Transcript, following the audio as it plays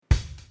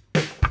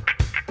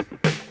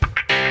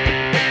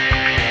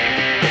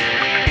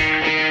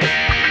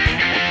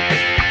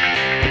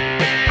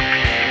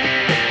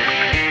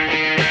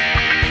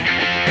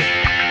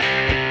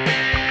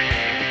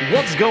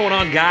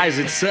Guys,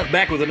 it's Seth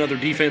back with another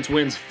Defense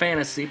Wins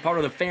Fantasy, part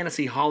of the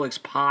Fantasy Holics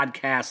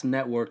Podcast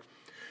Network.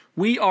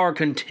 We are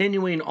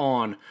continuing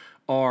on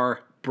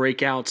our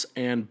breakouts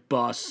and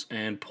busts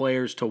and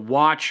players to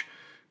watch.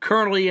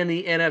 Currently in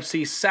the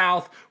NFC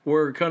South,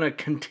 we're going to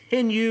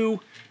continue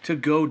to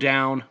go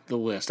down the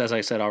list. As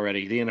I said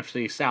already, the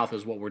NFC South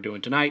is what we're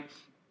doing tonight.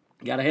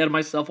 Got ahead of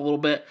myself a little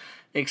bit.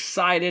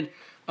 Excited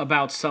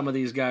about some of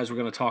these guys we're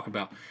going to talk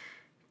about.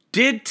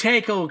 Did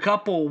take a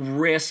couple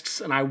risks,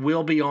 and I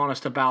will be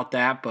honest about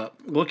that, but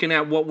looking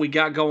at what we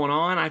got going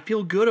on, I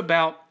feel good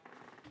about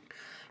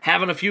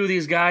having a few of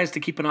these guys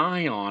to keep an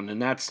eye on,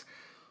 and that's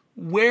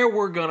where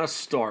we're going to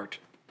start.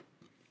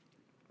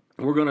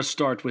 We're going to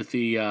start with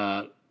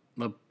the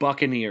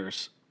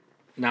Buccaneers.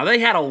 Now, they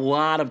had a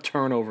lot of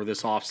turnover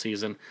this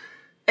offseason,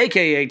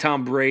 a.k.a.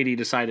 Tom Brady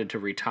decided to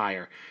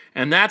retire.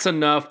 And that's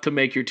enough to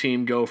make your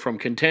team go from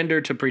contender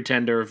to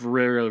pretender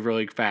really,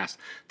 really fast.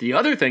 The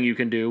other thing you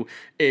can do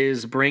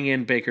is bring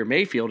in Baker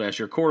Mayfield as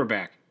your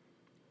quarterback.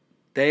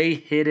 They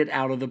hit it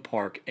out of the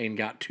park and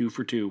got 2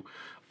 for 2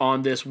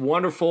 on this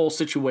wonderful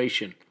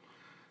situation.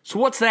 So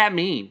what's that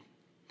mean?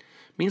 It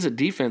means that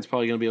defense is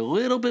probably going to be a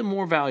little bit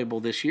more valuable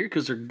this year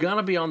because they're going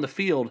to be on the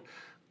field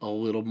a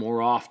little more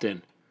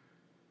often.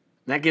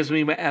 That gives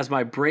me as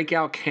my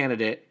breakout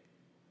candidate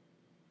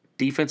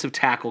defensive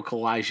tackle,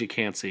 Kalijah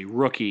Cansey.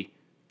 Rookie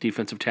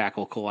defensive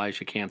tackle,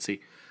 Kalijah Cansey.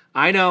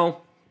 I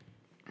know.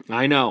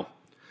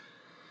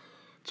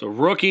 It's a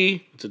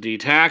rookie. It's a D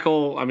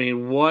tackle. I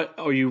mean, what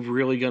are you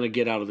really going to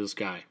get out of this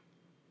guy?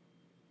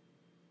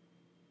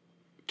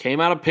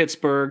 Came out of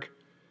Pittsburgh.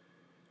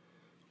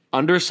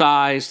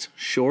 Undersized,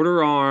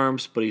 shorter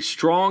arms, but he's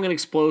strong and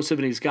explosive,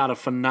 and he's got a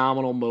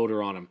phenomenal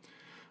motor on him.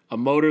 A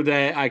motor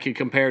that I could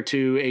compare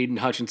to Aiden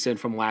Hutchinson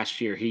from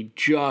last year. He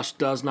just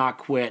does not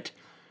quit.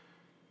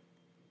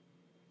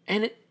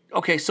 And,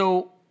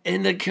 so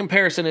in the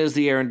comparison is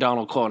the Aaron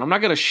Donald clone. I'm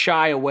not going to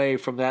shy away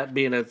from that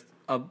being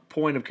a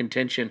point of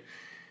contention.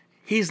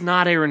 He's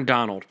not Aaron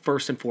Donald,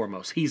 first and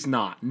foremost. He's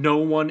not. No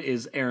one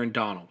is Aaron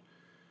Donald.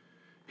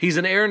 He's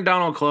an Aaron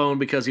Donald clone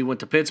because he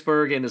went to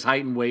Pittsburgh and his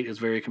height and weight is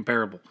very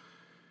comparable.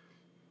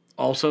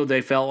 Also,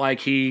 they felt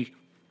like he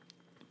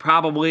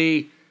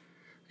probably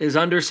is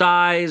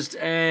undersized,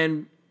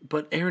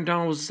 but Aaron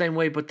Donald was the same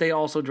way, but they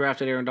also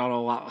drafted Aaron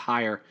Donald a lot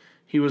higher.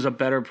 He was a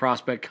better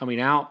prospect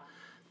coming out.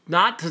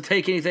 Not to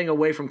take anything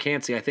away from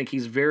Cansey, I think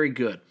he's very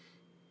good.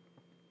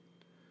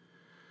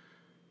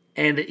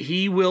 And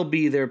he will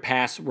be their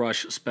pass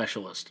rush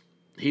specialist.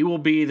 He will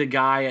be the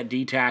guy at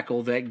D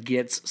tackle that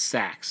gets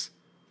sacks.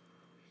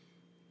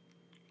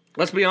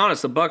 Let's be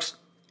honest, the Bucs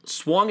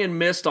swung and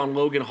missed on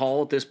Logan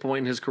Hall at this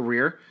point in his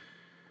career.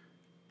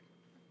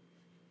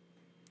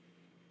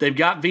 They've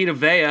got Vita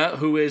Vea,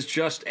 who is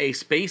just a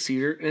space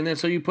eater, and then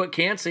so you put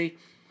Cansey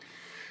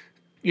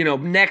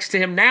next to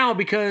him now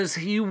because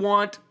you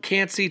want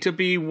Cansey to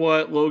be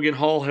what Logan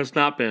Hall has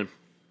not been,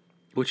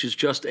 which is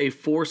just a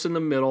force in the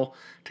middle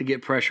to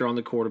get pressure on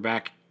the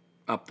quarterback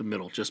up the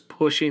middle, just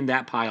pushing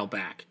that pile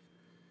back.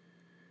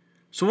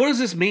 So what does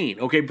this mean?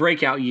 Okay,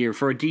 breakout year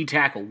for a D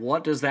tackle.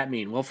 What does that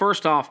mean? Well,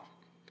 first off,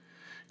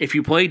 if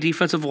you play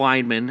defensive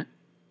lineman,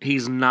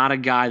 he's not a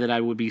guy that I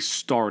would be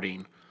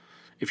starting.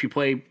 If you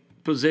play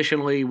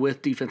positionally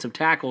with defensive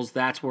tackles,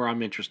 that's where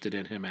I'm interested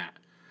in him at.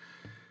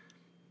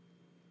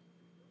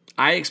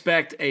 I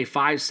expect a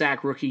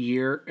 5-sack rookie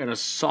year and a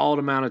solid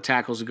amount of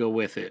tackles to go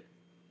with it.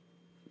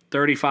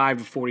 35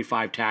 to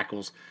 45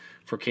 tackles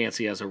for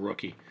Cansey as a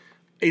rookie.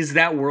 Is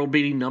that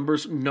world-beating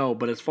numbers? No,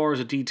 but as far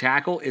as a D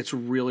tackle, it's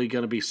really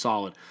going to be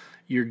solid.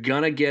 You're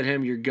going to get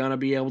him. You're going to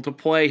be able to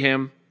play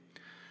him.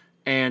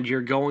 And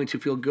you're going to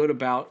feel good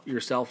about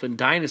yourself in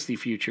dynasty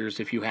futures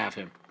if you have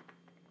him.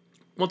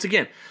 Once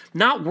again,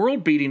 not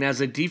world-beating as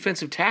a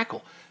defensive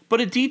tackle,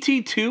 but a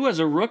DT2 as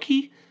a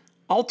rookie,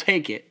 I'll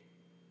take it.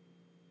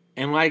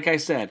 And like I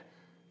said,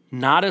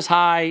 not as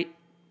high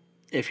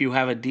if you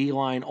have a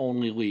D-line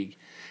only league.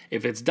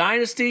 If it's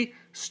dynasty,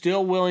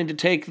 still willing to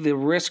take the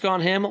risk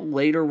on him,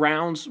 later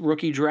rounds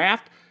rookie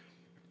draft.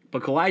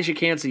 But Kalijah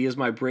Cansey is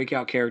my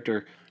breakout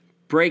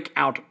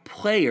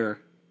player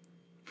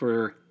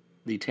for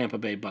the Tampa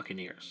Bay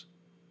Buccaneers.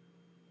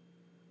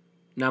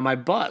 Now my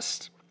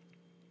bust,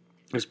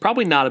 there's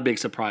probably not a big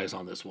surprise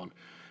on this one.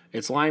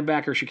 It's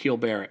linebacker Shaquille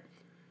Barrett.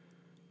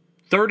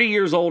 30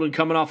 years old and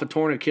coming off a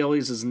torn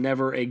Achilles is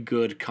never a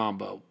good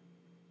combo,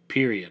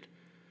 period.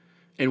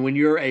 And when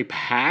you're a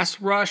pass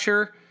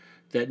rusher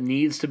that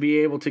needs to be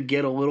able to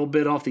get a little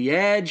bit off the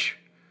edge,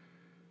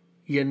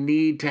 you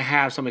need to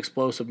have some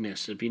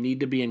explosiveness. If you need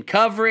to be in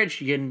coverage,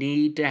 you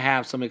need to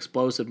have some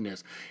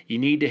explosiveness. You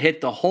need to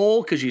hit the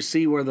hole because you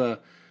see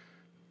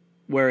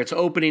where it's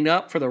opening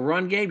up for the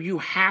run game. You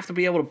have to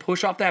be able to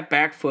push off that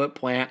back foot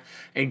plant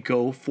and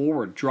go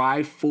forward,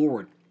 drive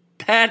forward.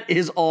 That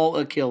is all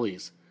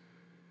Achilles.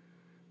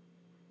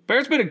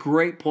 Barrett's been a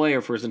great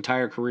player for his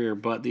entire career,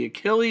 but the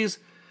Achilles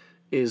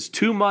is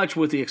too much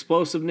with the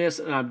explosiveness,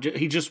 and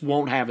he just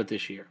won't have it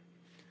this year.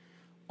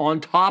 On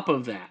top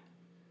of that,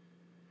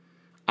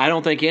 I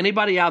don't think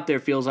anybody out there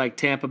feels like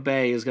Tampa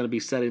Bay is going to be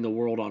setting the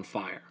world on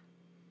fire.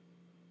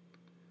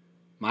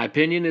 My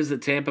opinion is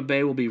that Tampa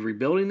Bay will be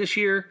rebuilding this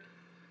year.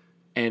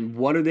 And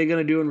what are they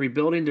going to do in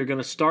rebuilding? They're going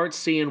to start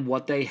seeing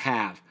what they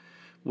have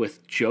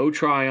with Joe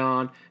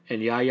Tryon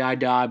and Yaya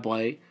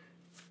Diable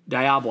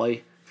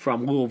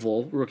from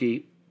Louisville,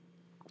 rookie.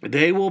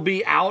 They will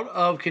be out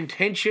of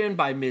contention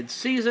by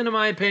midseason, in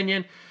my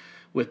opinion,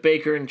 with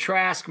Baker and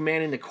Trask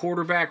manning the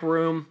quarterback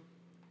room.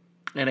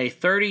 And a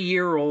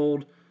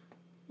 30-year-old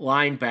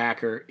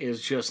linebacker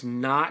is just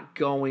not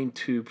going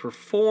to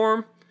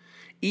perform.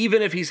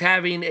 Even if he's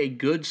having a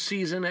good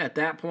season at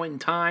that point in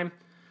time,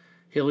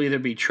 he'll either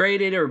be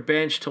traded or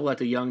benched to let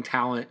the young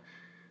talent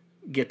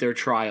get their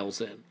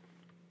trials in.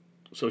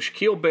 So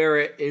Shaquille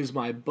Barrett is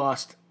my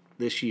bust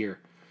this year.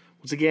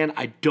 Once again,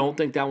 I don't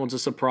think that one's a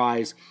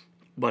surprise,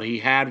 but he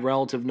had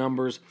relative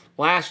numbers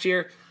last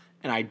year,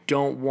 and I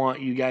don't want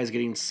you guys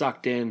getting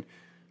sucked in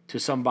to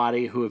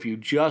somebody who, if you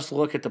just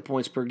look at the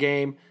points per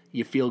game,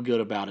 you feel good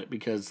about it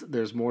because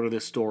there's more to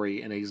this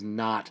story, and he's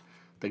not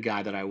the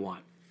guy that I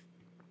want.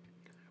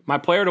 My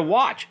player to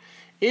watch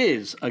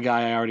is a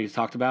guy I already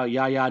talked about,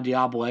 Yaya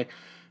Diable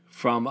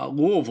from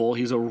Louisville.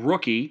 He's a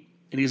rookie,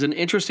 and he's an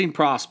interesting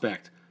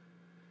prospect.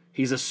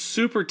 He's a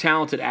super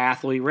talented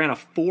athlete, ran a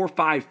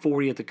 4.5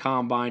 40 at the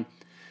combine.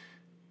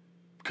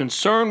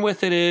 Concern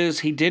with it is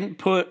he didn't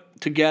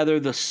put together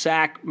the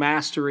sack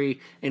mastery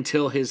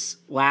until his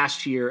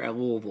last year at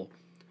Louisville.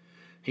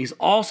 He's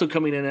also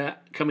coming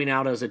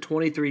out as a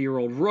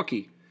 23-year-old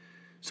rookie,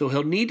 so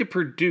he'll need to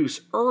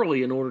produce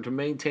early in order to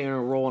maintain a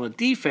role in a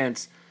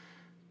defense.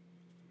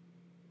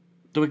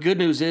 The good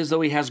news is,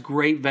 though, he has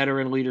great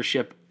veteran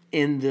leadership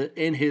in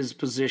his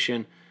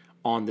position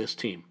on this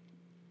team.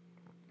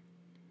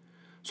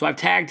 So I've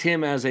tagged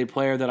him as a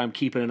player that I'm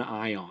keeping an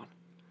eye on.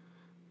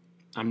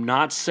 I'm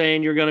not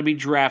saying you're going to be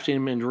drafting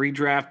him and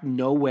redraft,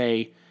 no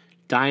way.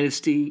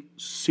 Dynasty,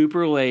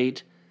 super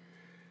late.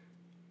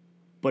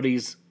 But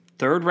he's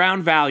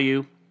third-round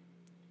value.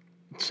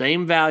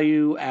 Same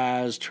value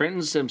as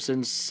Trenton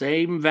Simpson.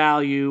 Same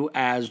value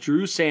as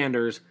Drew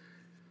Sanders.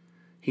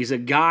 He's a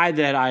guy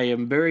that I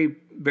am very,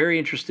 very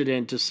interested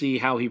in to see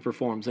how he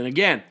performs. And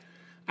again,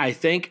 I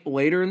think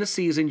later in the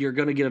season you're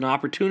going to get an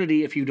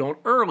opportunity, if you don't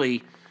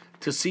early,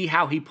 to see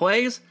how he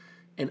plays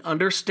and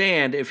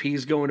understand if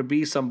he's going to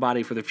be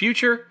somebody for the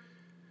future.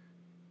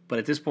 But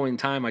at this point in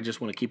time, I just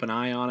want to keep an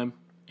eye on him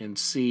and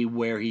see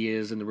where he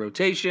is in the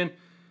rotation,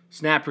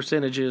 snap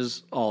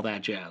percentages, all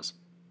that jazz.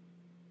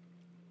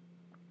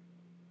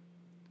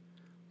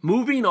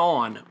 Moving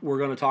on, we're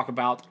going to talk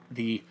about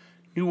the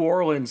New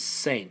Orleans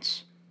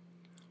Saints.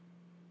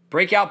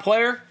 Breakout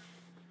player,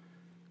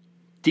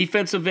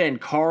 defensive end,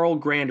 Carl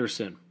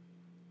Granderson.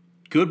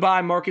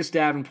 Goodbye, Marcus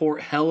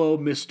Davenport. Hello,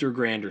 Mr.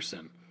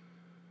 Granderson.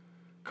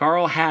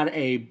 Carl had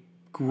a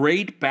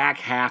great back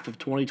half of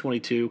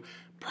 2022.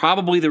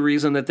 Probably the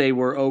reason that they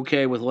were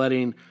okay with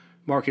letting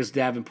Marcus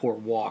Davenport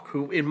walk,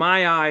 who, in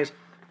my eyes,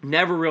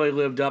 never really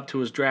lived up to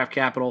his draft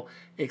capital,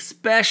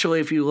 especially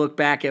if you look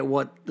back at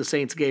what the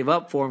Saints gave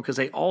up for him, because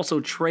they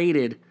also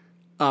traded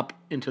up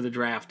into the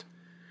draft.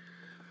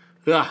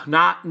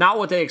 Not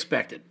what they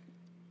expected.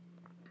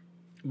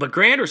 But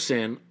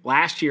Granderson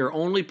last year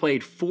only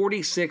played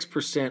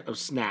 46% of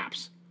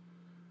snaps.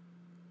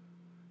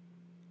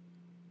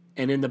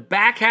 And in the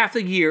back half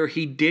of the year,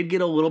 he did get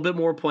a little bit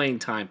more playing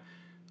time.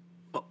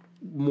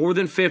 More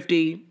than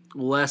 50,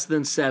 less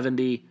than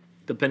 70,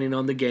 depending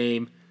on the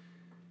game.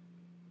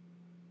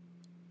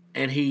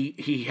 And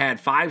he had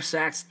 5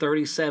 sacks,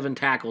 37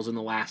 tackles in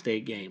the last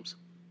 8 games.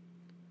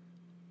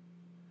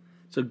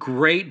 It's a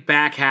great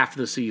back half of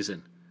the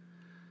season.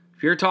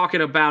 If you're talking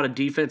about a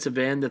defensive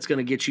end that's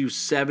going to get you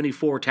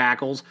 74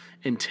 tackles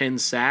and 10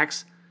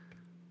 sacks,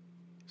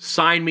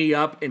 sign me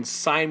up and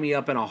sign me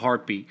up in a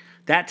heartbeat.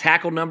 That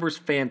tackle number is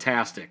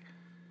fantastic.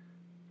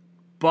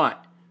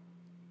 But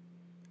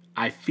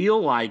I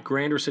feel like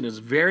Granderson is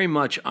very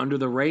much under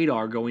the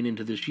radar going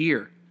into this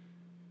year.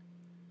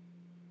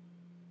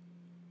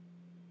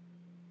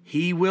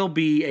 He will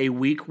be a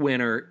week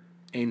winner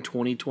in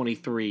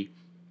 2023.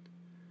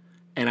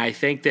 And I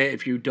think that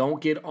if you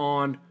don't get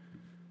on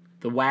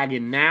the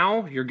wagon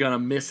now, you're going to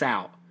miss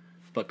out.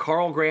 But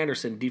Carl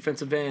Granderson,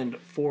 defensive end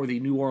for the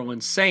New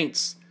Orleans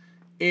Saints,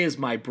 is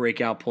my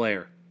breakout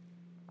player.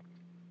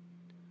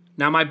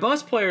 Now, my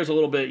bust player is a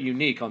little bit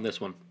unique on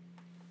this one.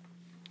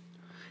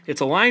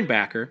 It's a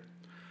linebacker,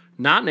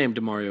 not named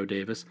Demario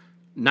Davis,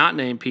 not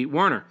named Pete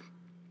Werner.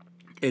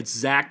 It's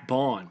Zach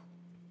Bond.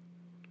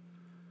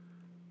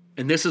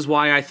 And this is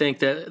why I think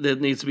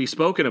that needs to be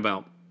spoken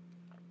about.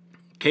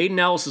 Caden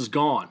Ellis is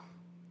gone.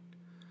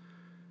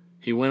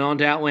 He went on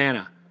to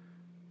Atlanta.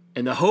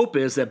 And the hope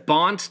is that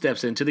Bond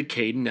steps into the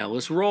Caden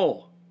Ellis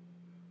role.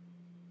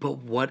 But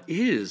what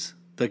is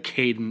the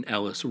Caden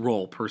Ellis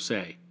role per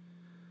se?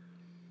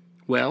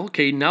 Well,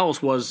 Caden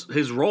Ellis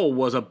his role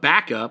was a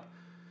backup,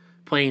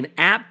 playing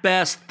at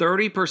best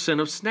 30%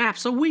 of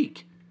snaps a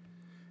week.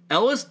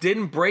 Ellis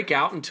didn't break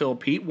out until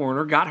Pete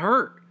Werner got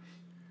hurt.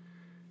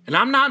 And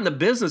I'm not in the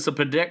business of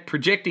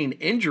projecting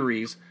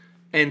injuries,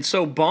 and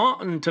so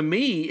Bond, to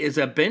me, is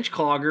a bench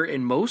clogger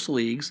in most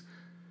leagues.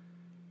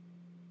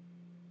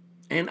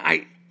 And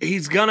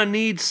he's going to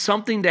need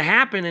something to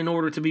happen in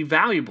order to be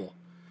valuable.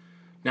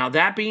 Now,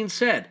 that being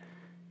said,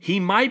 he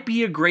might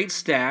be a great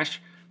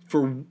stash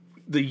for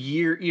the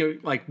year,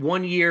 like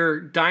 1 year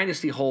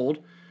dynasty hold,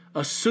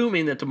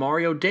 assuming that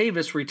Demario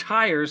Davis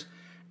retires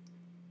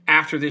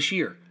after this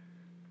year.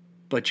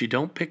 But you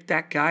don't pick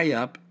that guy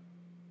up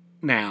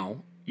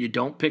now. You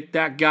don't pick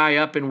that guy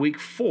up in week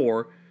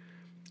 4.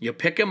 You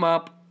pick him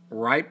up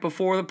right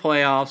before the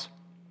playoffs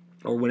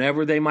or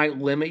whenever they might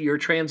limit your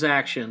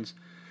transactions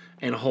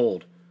and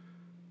hold.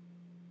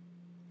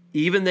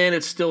 Even then,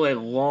 it's still a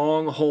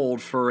long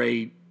hold for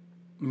a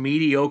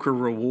mediocre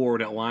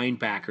reward at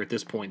linebacker at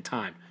this point in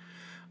time.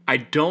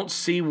 Don't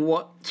see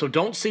what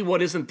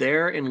isn't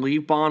there and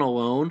leave Bond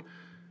alone.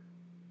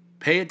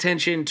 Pay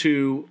attention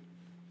to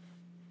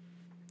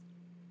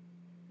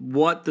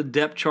what the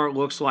depth chart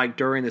looks like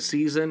during the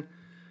season,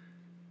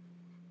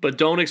 but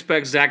don't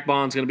expect Zach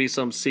Bond's going to be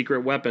some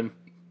secret weapon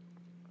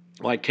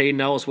like Caden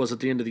Ellis was at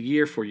the end of the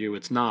year for you.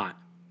 It's not.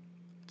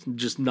 It's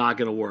just not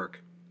going to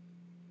work.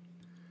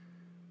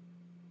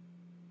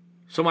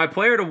 So my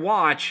player to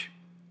watch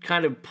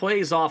kind of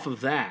plays off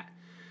of that.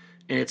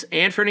 And it's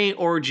Anthony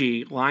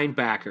Orji,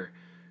 linebacker.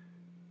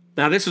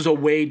 Now, this is a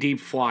way deep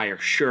flyer.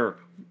 Sure,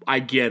 I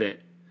get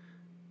it.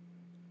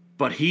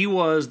 But he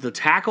was the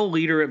tackle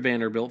leader at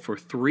Vanderbilt for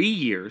 3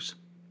 years.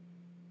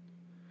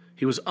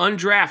 He was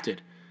undrafted.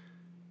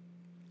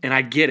 And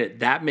I get it.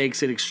 That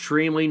makes it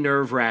extremely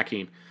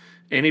nerve-wracking.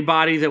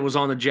 Anybody that was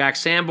on the Jack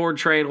Sanborn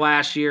trade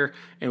last year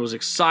and was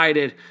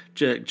excited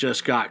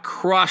just got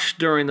crushed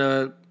during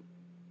the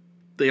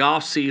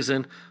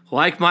offseason,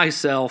 like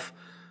myself.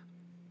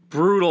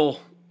 Brutal,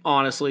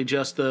 honestly,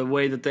 just the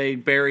way that they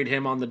buried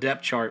him on the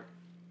depth chart.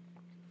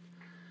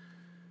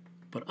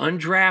 But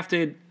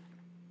undrafted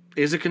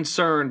is a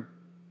concern,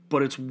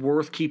 but it's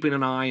worth keeping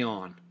an eye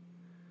on.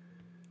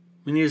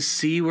 We need to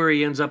see where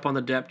he ends up on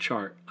the depth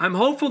chart. I'm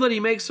hopeful that he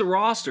makes the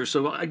roster,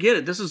 so I get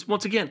it. This is,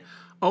 once again,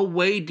 a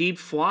way deep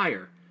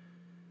flyer.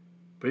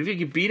 But if you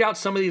can beat out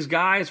some of these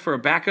guys for a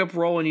backup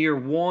role in year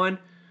 1,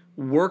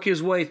 work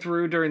his way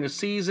through during the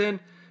season,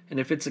 and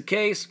if it's the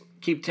case,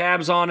 keep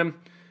tabs on him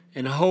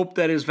and hope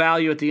that his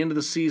value at the end of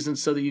the season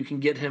so that you can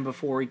get him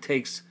before he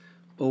takes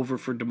over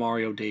for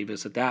Demario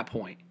Davis at that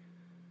point.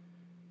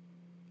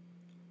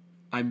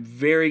 I'm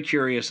very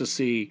curious to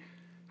see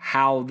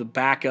how the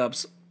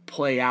backups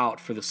play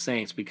out for the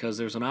Saints because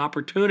there's an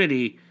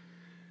opportunity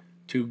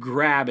to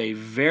grab a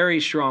very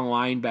strong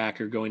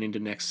linebacker going into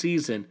next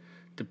season,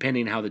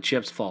 depending how the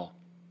chips fall.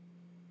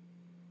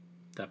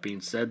 That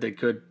being said, they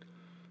could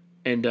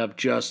end up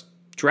just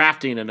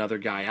drafting another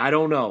guy. I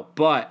don't know,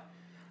 but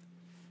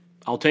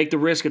I'll take the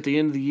risk at the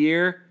end of the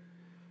year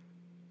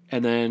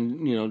and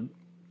then,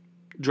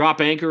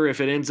 drop anchor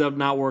if it ends up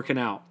not working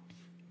out.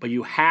 But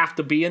you have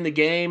to be in the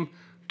game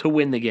to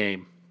win the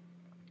game.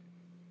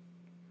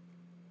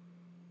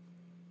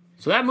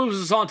 So that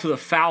moves us on to the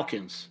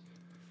Falcons.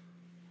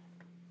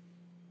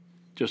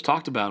 Just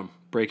talked about him.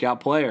 Breakout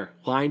player,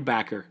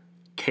 linebacker,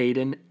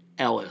 Caden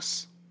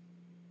Ellis.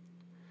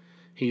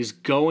 He's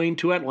going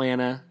to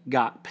Atlanta,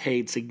 got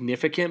paid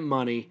significant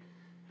money.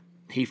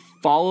 He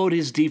followed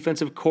his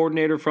defensive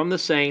coordinator from the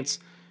Saints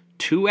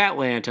to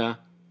Atlanta.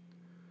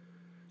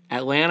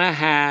 Atlanta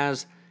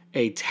has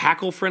a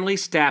tackle-friendly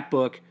stat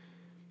book.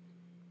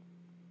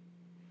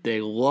 They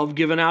love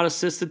giving out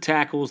assisted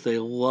tackles. They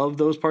love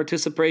those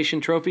participation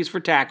trophies for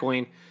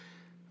tackling.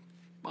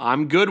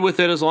 I'm good with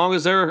it as long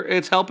as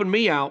it's helping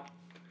me out.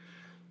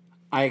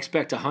 I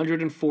expect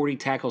 140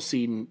 tackle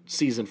season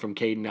from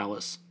Caden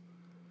Ellis.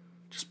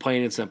 Just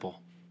plain and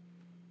simple.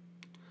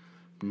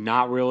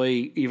 Not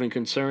really even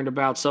concerned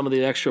about some of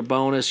the extra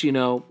bonus,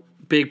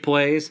 big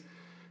plays.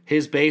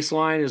 His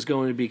baseline is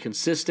going to be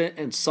consistent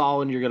and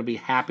solid. You're going to be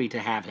happy to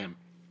have him.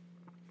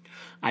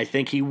 I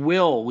think he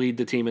will lead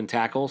the team in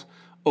tackles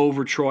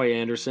over Troy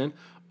Anderson,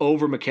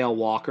 over Mikael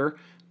Walker.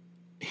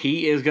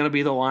 He is going to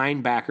be the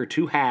linebacker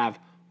to have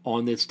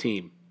on this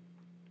team.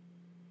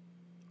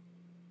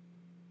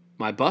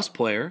 My bust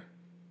player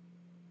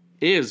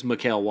is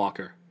Mikael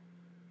Walker.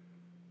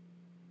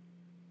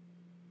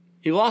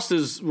 He lost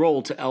his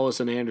role to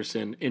Ellis and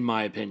Anderson, in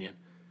my opinion.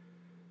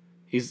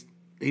 He's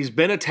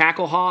been a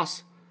tackle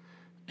hoss,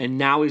 and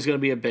now he's going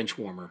to be a bench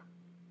warmer.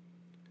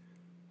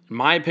 In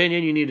my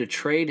opinion, you need to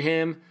trade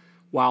him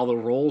while the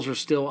roles are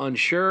still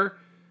unsure.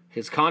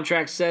 His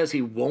contract says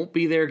he won't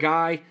be their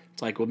guy.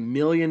 It's like $1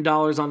 million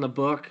on the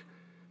book.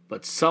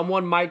 But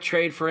someone might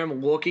trade for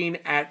him looking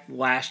at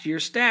last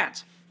year's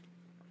stats.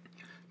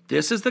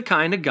 This is the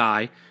kind of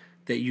guy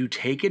that you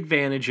take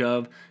advantage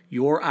of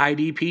your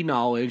IDP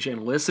knowledge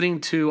and listening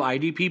to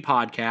IDP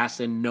podcasts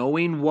and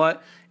knowing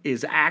what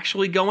is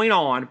actually going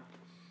on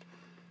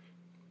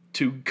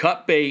to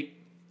cut bait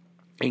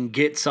and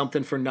get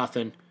something for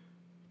nothing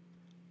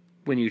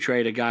when you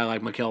trade a guy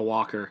like Mikael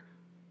Walker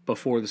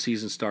before the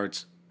season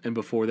starts and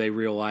before they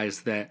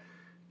realize that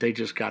they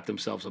just got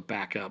themselves a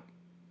backup.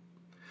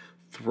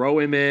 Throw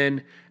him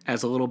in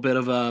as a little bit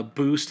of a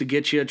boost to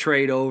get you a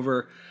trade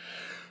over.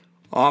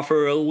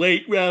 Offer a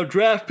late round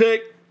draft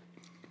pick.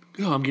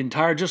 Oh, I'm getting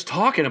tired just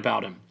talking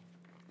about him.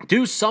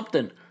 Do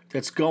something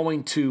that's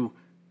going to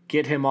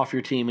get him off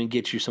your team and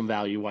get you some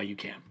value while you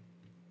can.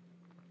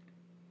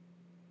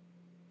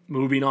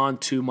 Moving on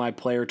to my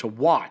player to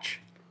watch.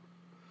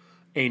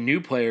 A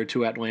new player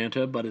to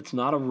Atlanta, but it's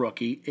not a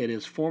rookie. It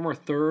is former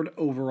 3rd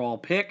overall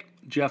pick,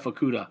 Jeff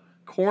Okudah,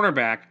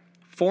 cornerback,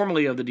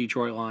 formerly of the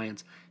Detroit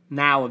Lions,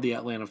 now of the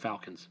Atlanta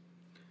Falcons.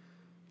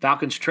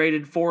 Falcons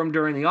traded for him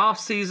during the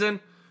offseason,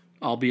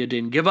 albeit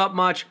didn't give up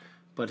much,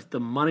 but the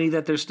money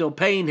that they're still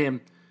paying him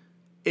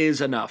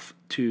is enough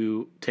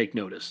to take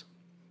notice.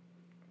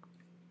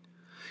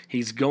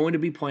 He's going to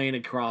be playing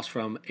across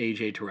from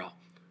A.J. Terrell.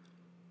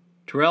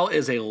 Terrell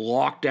is a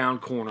lockdown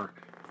corner,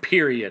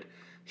 period.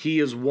 He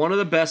is one of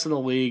the best in the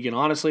league, and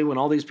honestly, when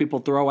all these people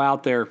throw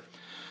out their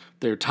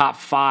top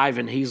 5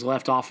 and he's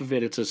left off of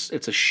it,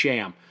 it's a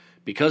sham.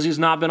 Because he's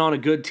not been on a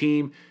good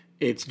team,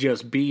 it's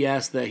just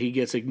BS that he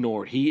gets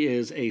ignored. He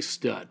is a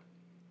stud.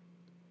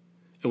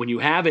 And when you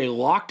have a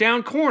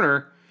lockdown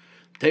corner,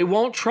 they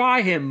won't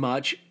try him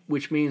much,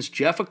 which means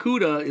Jeff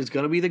Okudah is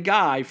going to be the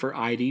guy for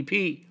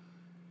IDP.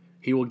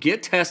 He will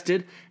get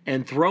tested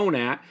and thrown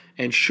at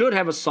and should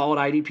have a solid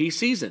IDP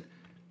season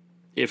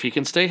if he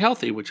can stay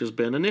healthy, which has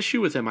been an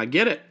issue with him. I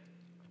get it.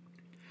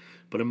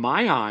 But in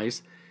my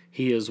eyes,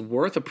 he is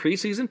worth a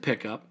preseason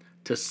pickup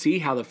to see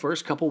how the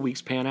first couple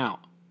weeks pan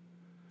out.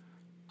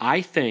 I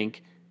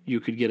think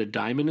you could get a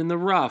diamond in the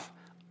rough,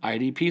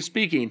 IDP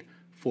speaking,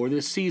 for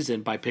this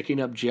season by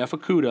picking up Jeff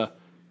Okudah,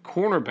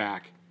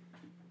 cornerback,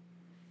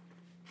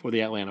 for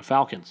the Atlanta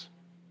Falcons.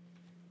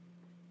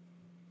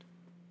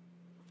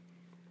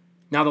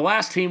 Now, the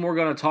last team we're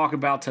going to talk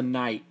about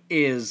tonight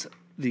is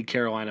the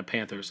Carolina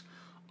Panthers.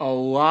 A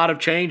lot of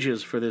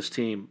changes for this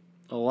team.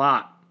 A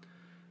lot.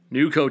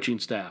 New coaching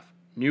staff.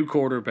 New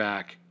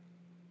quarterback.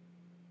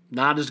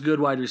 Not as good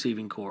wide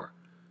receiving core.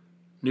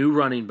 New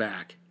running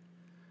back.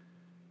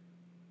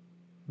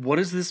 What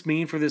does this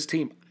mean for this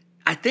team?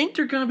 I think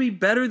they're going to be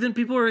better than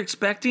people are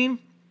expecting.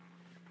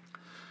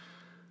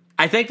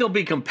 I think they'll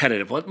be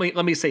competitive. Let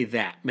me say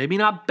that. Maybe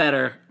not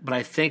better, but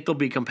I think they'll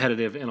be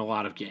competitive in a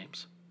lot of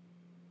games.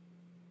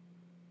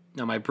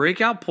 Now, my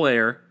breakout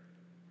player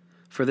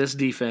for this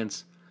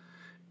defense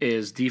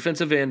is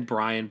defensive end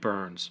Brian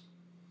Burns.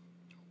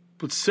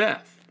 But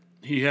Seth,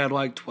 he had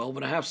like 12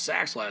 and a half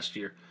sacks last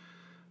year.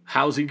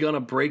 How's he going to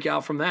break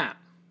out from that?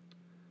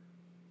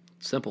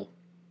 Simple.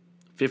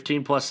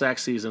 15-plus sack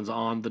seasons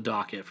on the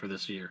docket for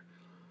this year.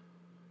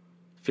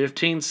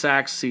 15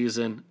 sacks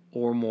season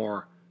or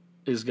more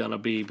is going to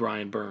be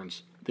Brian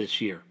Burns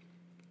this year.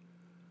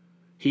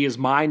 He is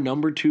my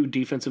number 2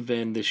 defensive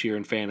end this year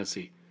in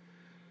fantasy.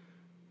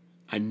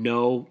 I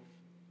know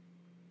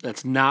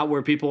that's not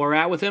where people are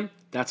at with him.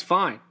 That's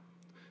fine.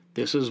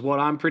 This is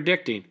what I'm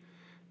predicting.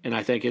 And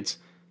I think it's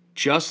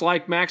just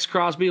like Max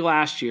Crosby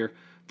last year.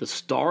 The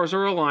stars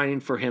are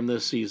aligning for him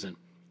this season.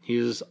 He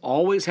has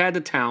always had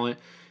the talent.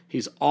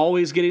 He's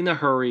always getting the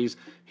hurries.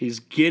 He's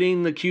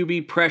getting the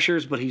QB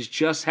pressures, but he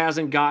just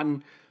hasn't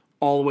gotten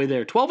all the way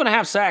there. 12 and a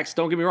half sacks,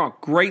 don't get me wrong.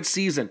 Great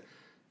season.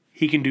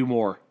 He can do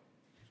more.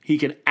 He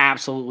can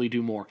absolutely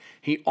do more.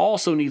 He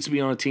also needs to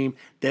be on a team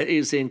that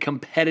is in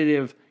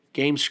competitive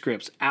game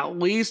scripts. At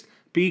least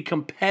be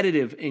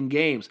competitive in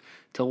games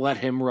to let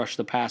him rush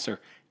the passer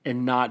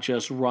and not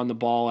just run the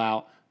ball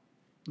out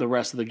the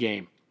rest of the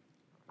game.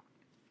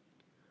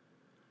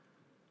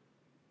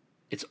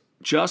 It's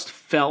just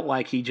felt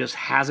like he just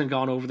hasn't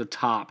gone over the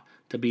top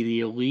to be the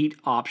elite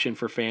option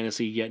for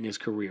fantasy yet in his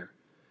career.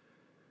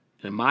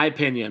 In my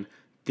opinion,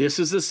 this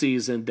is the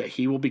season that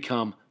he will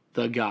become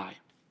the guy.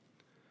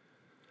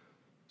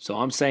 So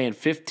I'm saying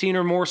 15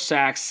 or more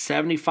sacks,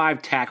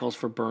 75 tackles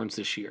for Burns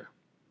this year.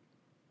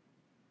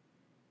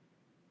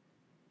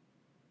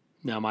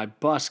 Now, my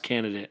bust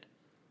candidate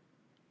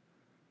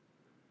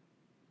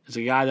is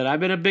a guy that I've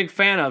been a big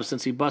fan of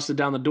since he busted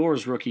down the door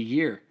his rookie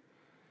year.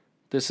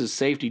 This is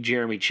safety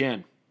Jeremy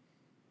Chinn.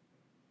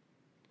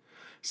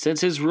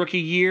 Since his rookie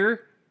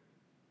year,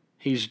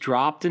 he's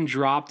dropped in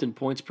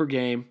points per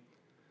game.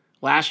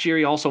 Last year,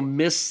 he also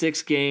missed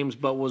 6 games,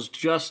 but he was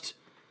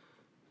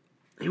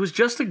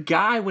just a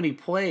guy when he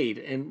played.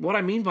 And what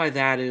I mean by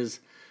that is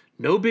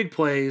no big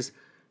plays,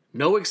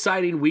 no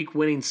exciting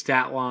week-winning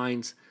stat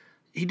lines.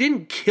 He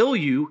didn't kill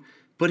you,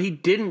 but he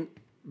didn't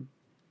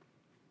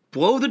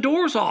blow the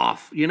doors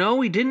off. You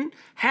know, he didn't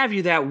have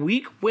you that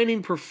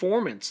week-winning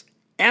performance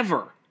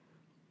ever.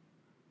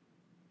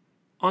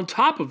 On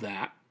top of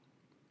that,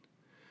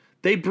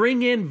 they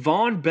bring in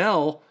Von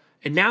Bell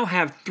and now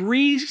have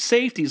 3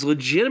 safeties,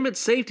 legitimate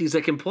safeties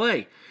that can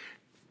play.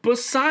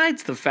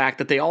 Besides the fact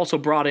that they also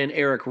brought in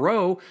Eric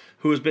Rowe,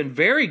 who has been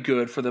very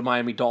good for the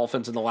Miami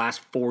Dolphins in the last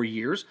 4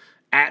 years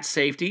at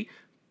safety,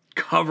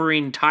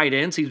 covering tight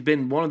ends. He's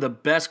been one of the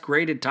best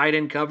graded tight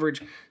end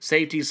coverage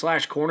safeties /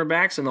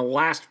 cornerbacks in the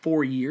last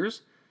 4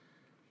 years.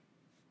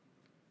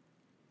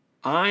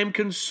 I'm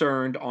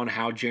concerned on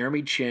how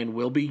Jeremy Chinn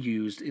will be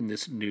used in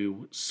this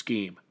new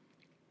scheme.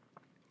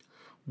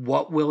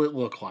 What will it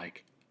look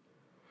like?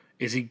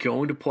 Is he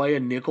going to play a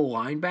nickel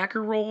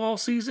linebacker role all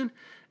season?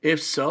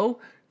 If so,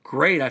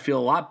 great. I feel a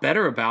lot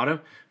better about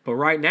him. But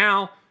right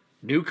now,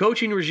 New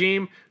coaching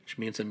regime, which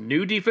means a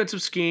new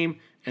defensive scheme,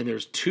 and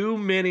there's too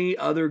many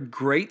other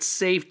great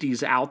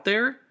safeties out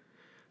there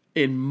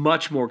in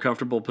much more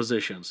comfortable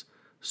positions.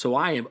 So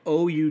I am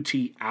OUT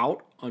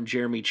out on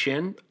Jeremy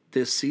Chinn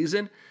this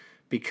season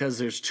because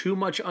there's too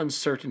much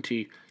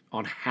uncertainty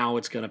on how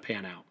it's going to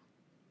pan out.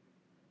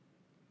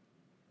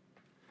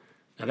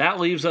 Now that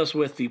leaves us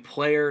with the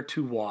player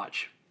to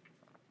watch.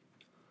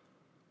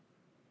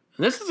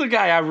 And this is a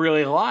guy I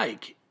really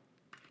like.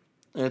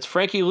 And it's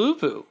Frankie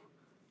Luvu,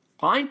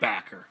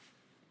 linebacker.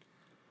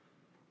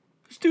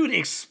 This dude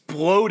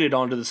exploded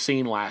onto the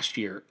scene last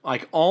year,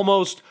 like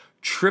almost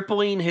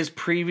tripling his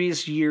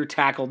previous year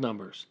tackle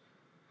numbers.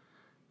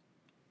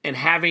 And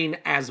having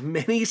as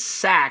many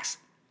sacks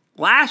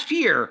last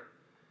year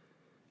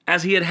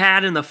as he had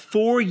had in the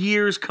 4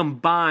 years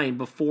combined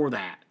before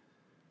that.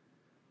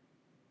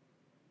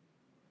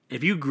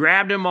 If you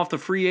grabbed him off the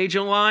free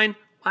agent line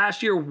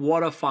last year,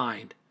 what a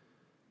find.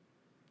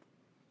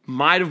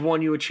 Might have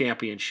won you a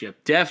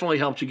championship. Definitely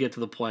helped you get to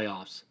the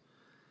playoffs.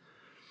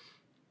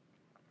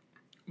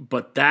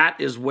 But that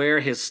is where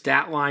his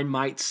stat line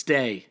might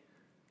stay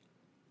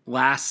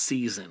last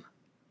season.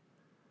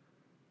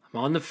 I'm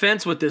on the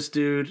fence with this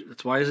dude.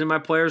 That's why he's in my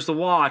players to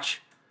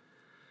watch.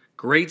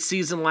 Great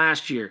season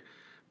last year.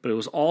 But it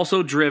was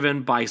also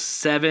driven by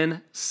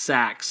 7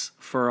 sacks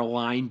for a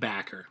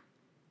linebacker.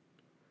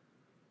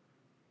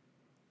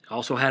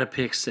 Also had a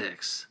pick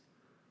 6.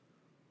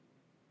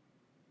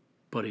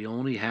 But he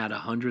only had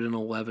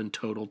 111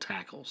 total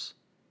tackles.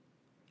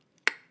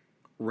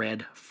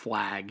 Red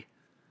flag.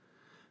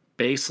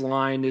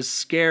 Baseline is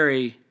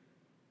scary.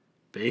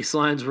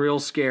 Baseline's real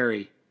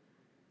scary.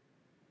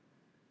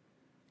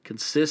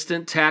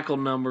 Consistent tackle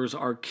numbers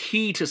are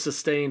key to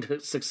sustained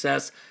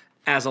success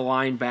as a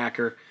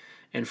linebacker,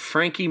 and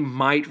Frankie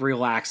might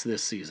relax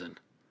this season.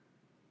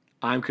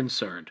 I'm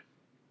concerned.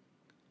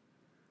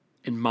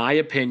 In my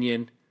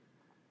opinion,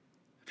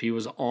 if he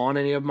was on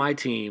any of my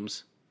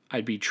teams,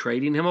 I'd be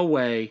trading him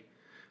away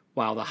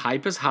while the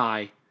hype is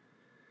high.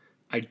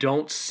 I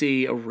don't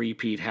see a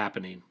repeat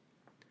happening.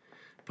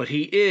 But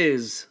he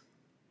is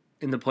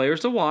in the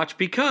players to watch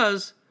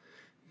because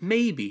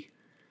maybe,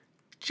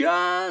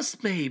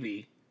 just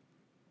maybe,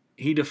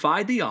 he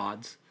defied the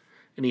odds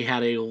and he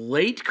had a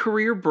late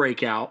career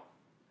breakout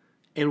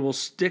and will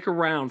stick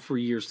around for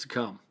years to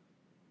come.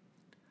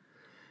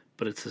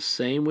 But it's the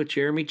same with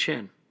Jeremy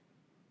Chinn.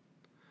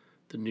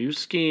 The new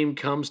scheme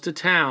comes to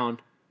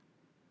town,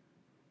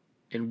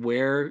 and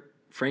where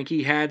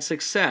Frankie had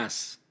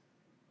success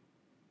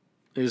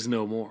is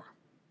no more.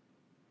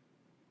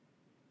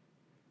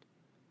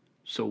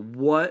 So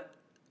what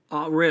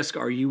risk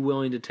are you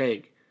willing to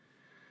take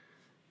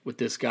with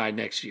this guy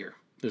next year,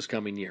 this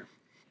coming year?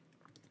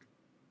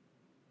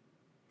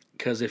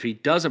 Because if he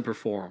doesn't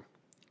perform,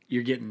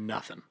 you're getting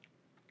nothing.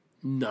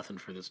 Nothing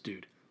for this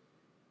dude.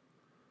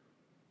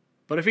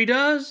 But if he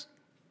does,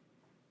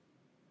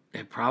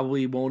 it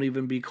probably won't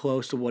even be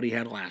close to what he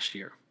had last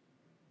year.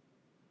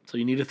 So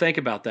you need to think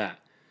about that.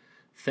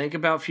 Think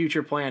about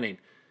future planning.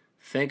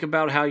 Think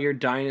about how your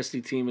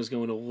dynasty team is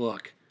going to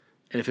look.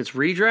 And if it's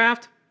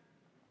redraft,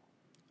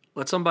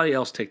 let somebody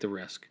else take the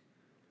risk.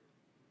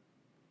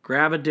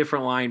 Grab a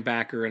different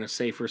linebacker in a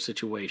safer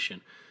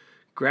situation.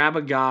 Grab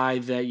a guy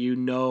that you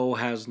know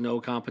has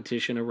no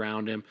competition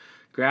around him.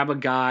 Grab a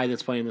guy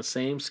that's playing the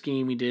same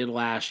scheme he did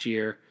last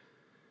year.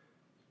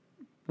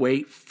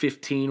 Wait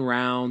 15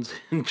 rounds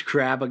and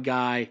grab a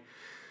guy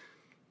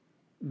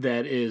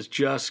that is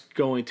just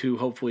going to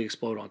hopefully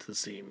explode onto the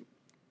scene.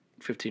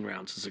 15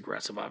 rounds is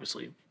aggressive,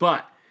 obviously.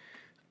 But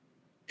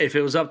if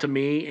it was up to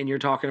me and you're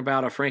talking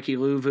about a Frankie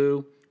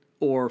Luvu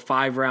or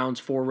 5 rounds,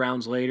 4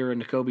 rounds later,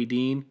 and Nakobe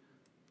Dean,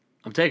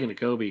 I'm taking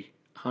Nakobe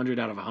 100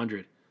 out of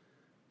 100.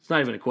 It's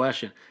not even a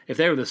question. If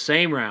they were the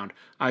same round,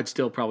 I'd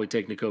still probably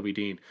take Nakobe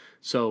Dean.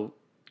 So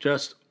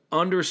just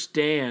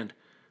understand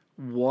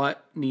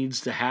what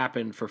needs to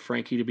happen for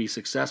Frankie to be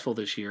successful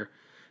this year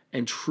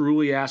and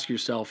truly ask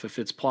yourself if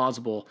it's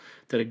plausible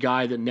that a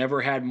guy that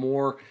never had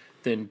more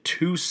than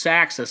 2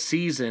 sacks a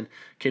season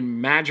can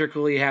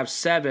magically have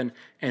 7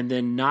 and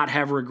then not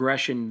have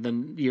regression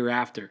the year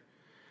after.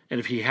 And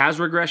if he has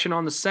regression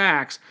on the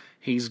sacks,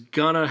 he's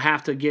going to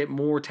have to get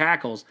more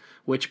tackles,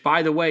 which,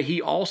 by the way,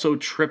 he also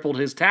tripled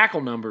his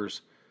tackle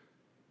numbers.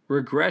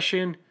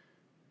 Regression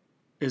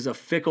is a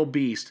fickle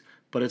beast,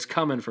 but it's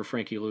coming for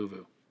Frankie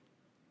Luvu.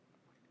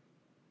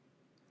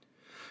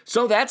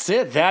 So that's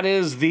it. That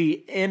is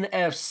the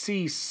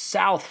NFC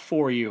South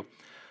for you.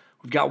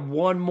 We've got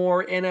one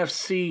more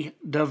NFC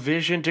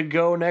division to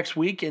go next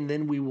week, and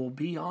then we will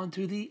be on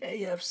to the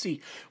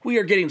AFC. We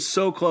are getting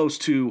so close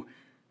to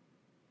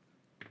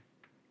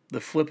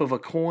the flip of a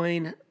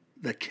coin,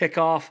 the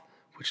kickoff,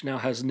 which now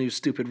has new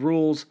stupid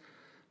rules,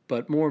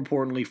 but more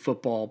importantly,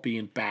 football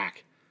being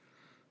back.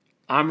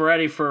 I'm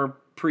ready for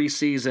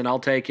preseason. I'll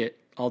take it.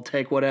 I'll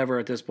take whatever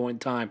at this point in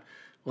time.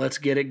 Let's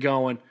get it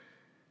going.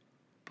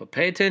 But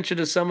pay attention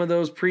to some of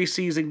those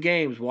preseason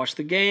games. Watch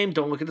the game.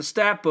 Don't look at the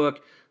stat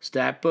book.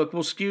 Stat book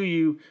will skew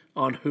you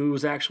on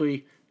who's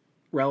actually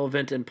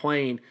relevant and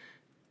playing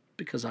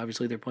because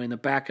obviously they're playing the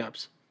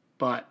backups.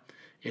 But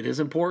it is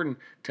important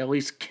to at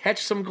least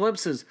catch some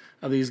glimpses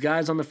of these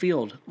guys on the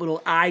field.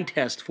 Little eye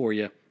test for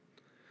you.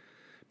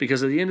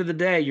 Because at the end of the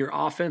day, your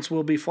offense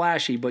will be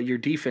flashy, but your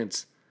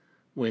defense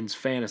wins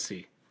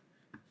fantasy.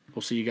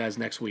 We'll see you guys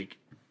next week.